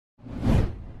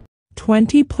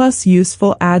20 plus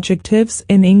useful adjectives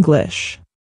in English.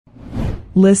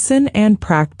 Listen and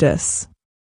practice.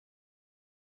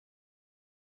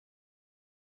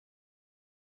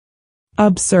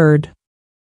 Absurd.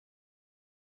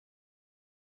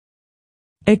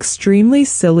 Extremely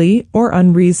silly or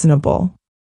unreasonable.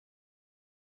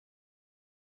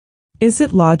 Is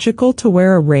it logical to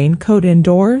wear a raincoat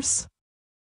indoors?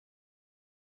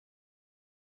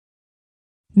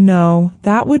 No,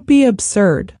 that would be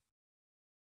absurd.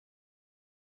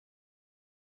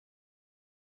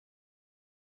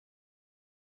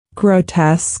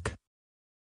 Grotesque.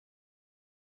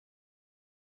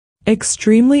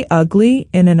 Extremely ugly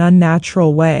in an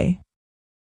unnatural way.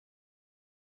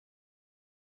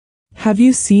 Have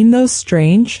you seen those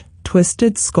strange,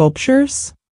 twisted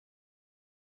sculptures?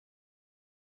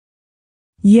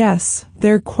 Yes,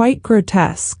 they're quite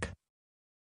grotesque.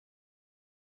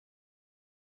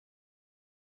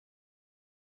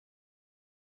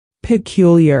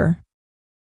 Peculiar.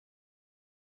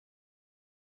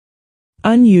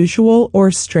 Unusual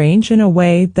or strange in a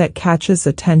way that catches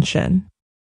attention.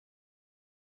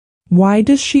 Why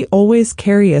does she always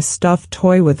carry a stuffed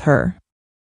toy with her?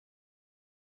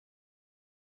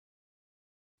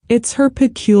 It's her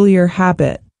peculiar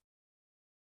habit.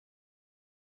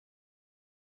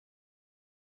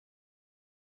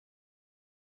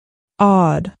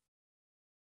 Odd.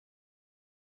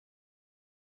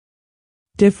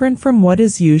 Different from what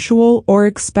is usual or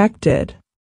expected.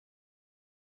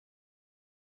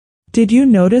 Did you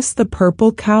notice the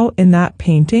purple cow in that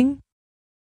painting?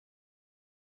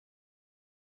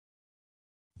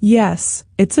 Yes,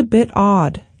 it's a bit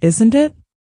odd, isn't it?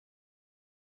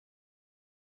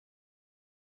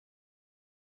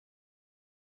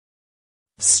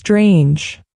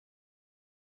 Strange.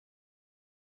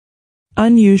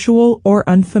 Unusual or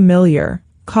unfamiliar,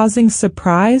 causing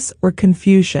surprise or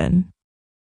confusion.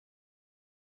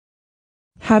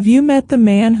 Have you met the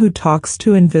man who talks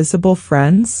to invisible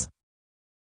friends?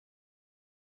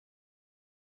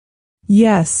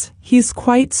 Yes, he's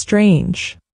quite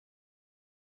strange.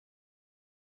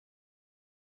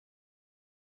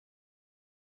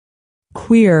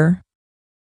 Queer.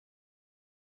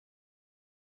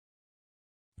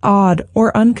 Odd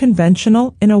or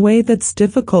unconventional in a way that's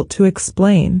difficult to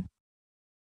explain.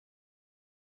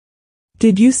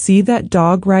 Did you see that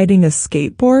dog riding a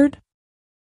skateboard?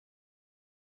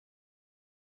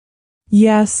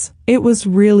 Yes, it was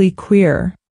really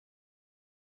queer.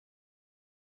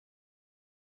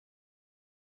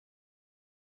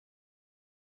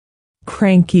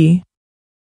 Cranky.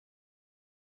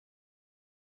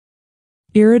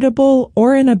 Irritable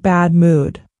or in a bad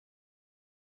mood.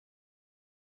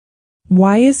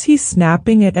 Why is he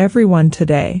snapping at everyone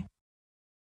today?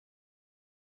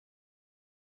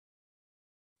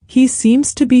 He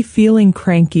seems to be feeling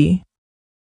cranky.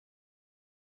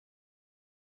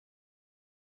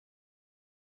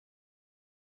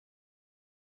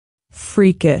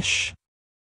 Freakish.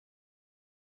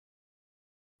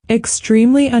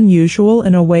 Extremely unusual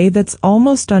in a way that's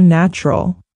almost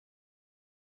unnatural.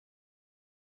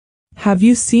 Have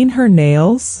you seen her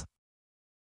nails?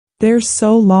 They're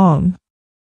so long.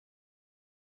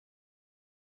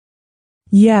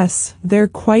 Yes, they're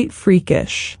quite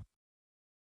freakish.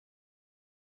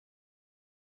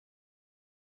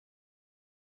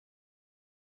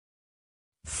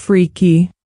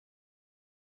 Freaky.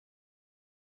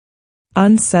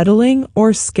 Unsettling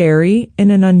or scary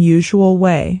in an unusual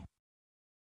way.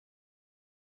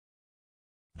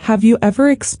 Have you ever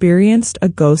experienced a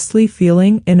ghostly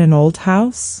feeling in an old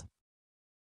house?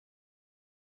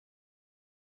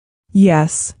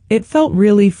 Yes, it felt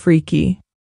really freaky.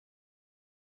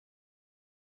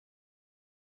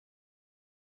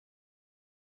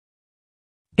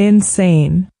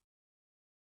 Insane.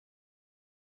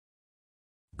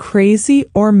 Crazy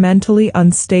or mentally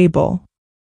unstable.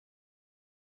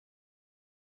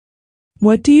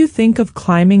 What do you think of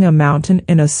climbing a mountain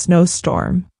in a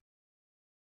snowstorm?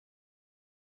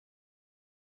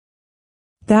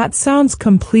 That sounds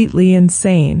completely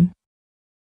insane.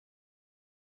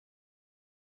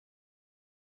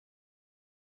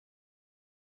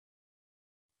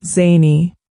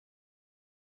 Zany.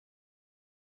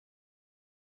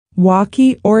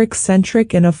 Wacky or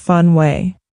eccentric in a fun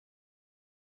way.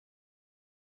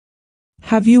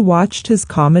 Have you watched his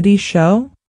comedy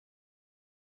show?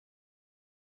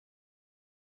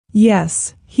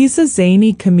 Yes, he's a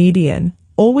zany comedian,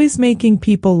 always making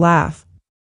people laugh.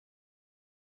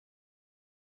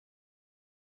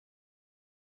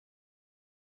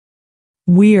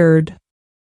 Weird.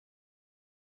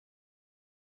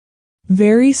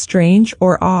 Very strange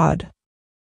or odd.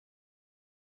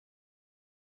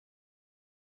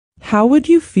 How would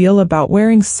you feel about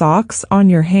wearing socks on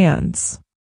your hands?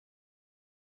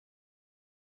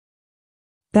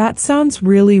 That sounds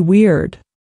really weird.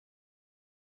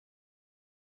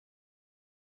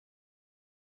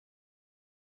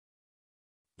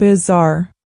 Bizarre.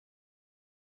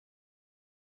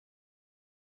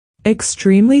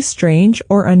 Extremely strange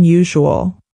or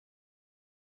unusual.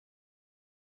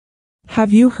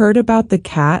 Have you heard about the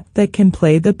cat that can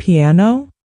play the piano?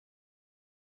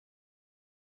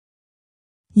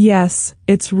 Yes,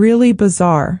 it's really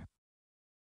bizarre.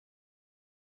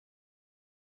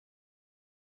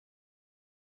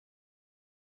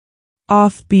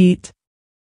 Offbeat.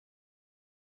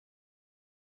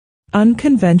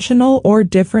 Unconventional or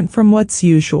different from what's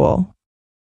usual.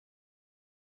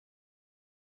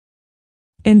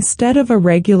 Instead of a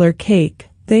regular cake,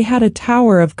 they had a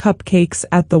tower of cupcakes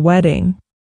at the wedding.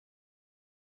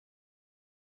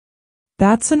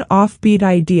 That's an offbeat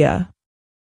idea.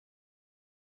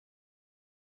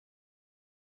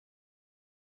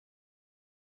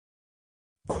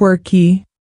 Quirky.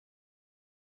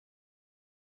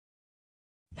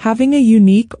 Having a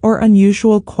unique or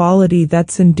unusual quality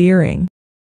that's endearing.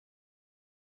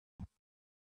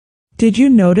 Did you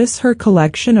notice her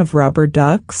collection of rubber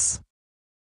ducks?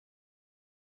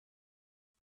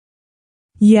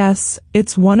 Yes,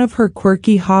 it's one of her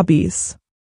quirky hobbies.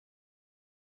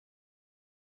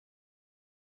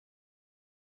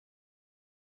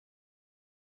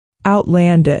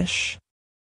 Outlandish.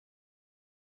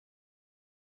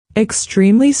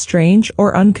 Extremely strange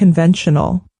or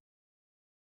unconventional.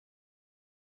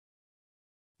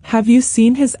 Have you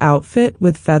seen his outfit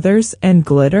with feathers and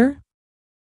glitter?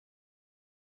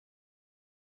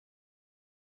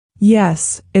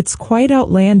 Yes, it's quite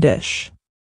outlandish.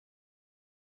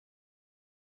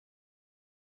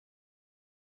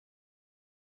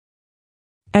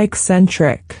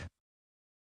 Eccentric.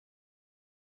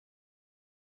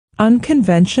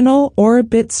 Unconventional or a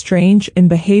bit strange in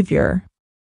behavior.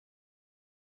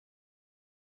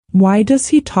 Why does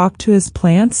he talk to his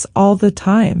plants all the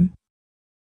time?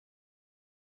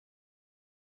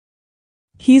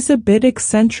 He's a bit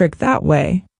eccentric that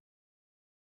way.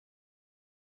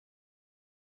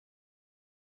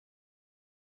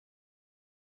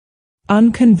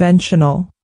 Unconventional.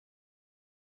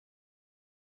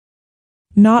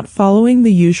 Not following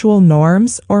the usual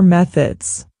norms or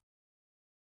methods.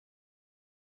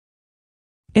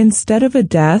 Instead of a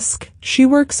desk, she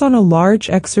works on a large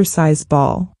exercise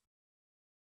ball.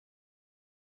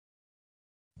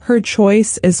 Her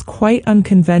choice is quite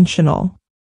unconventional.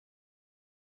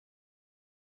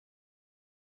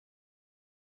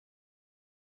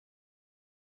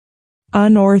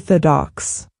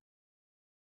 Unorthodox.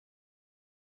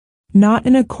 Not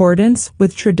in accordance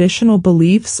with traditional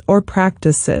beliefs or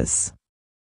practices.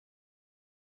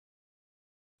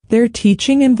 Their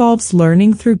teaching involves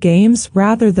learning through games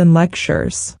rather than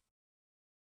lectures.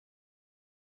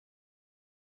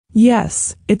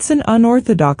 Yes, it's an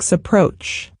unorthodox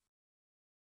approach.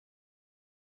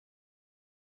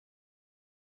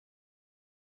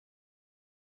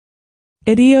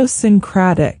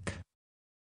 Idiosyncratic.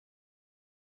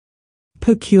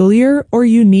 Peculiar or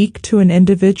unique to an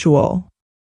individual.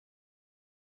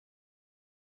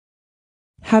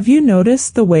 Have you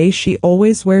noticed the way she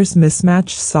always wears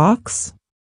mismatched socks?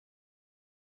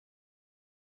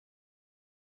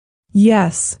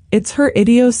 Yes, it's her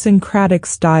idiosyncratic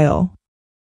style.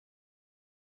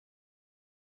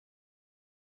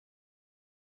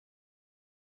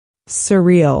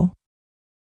 Surreal.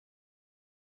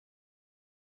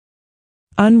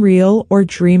 Unreal or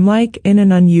dreamlike in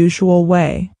an unusual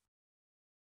way.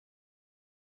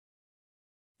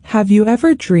 Have you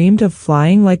ever dreamed of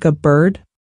flying like a bird?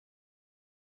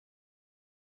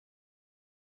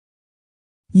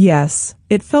 Yes,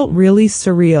 it felt really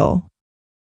surreal.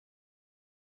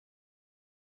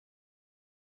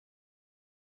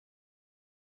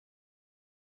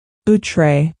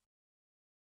 Outre.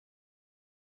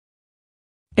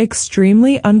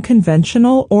 Extremely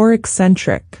unconventional or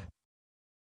eccentric.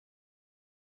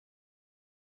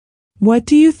 What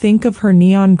do you think of her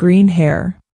neon green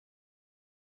hair?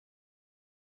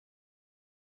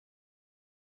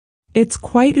 It's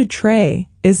quite outre,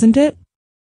 isn't it?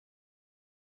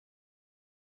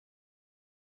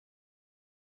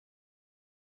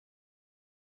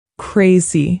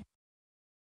 Crazy.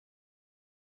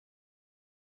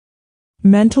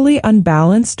 Mentally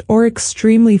unbalanced or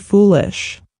extremely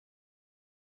foolish.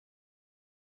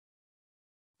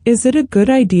 Is it a good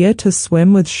idea to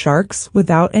swim with sharks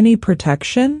without any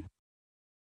protection?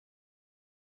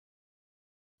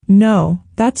 No,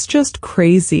 that's just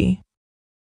crazy.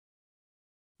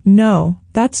 No,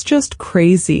 that's just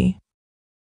crazy.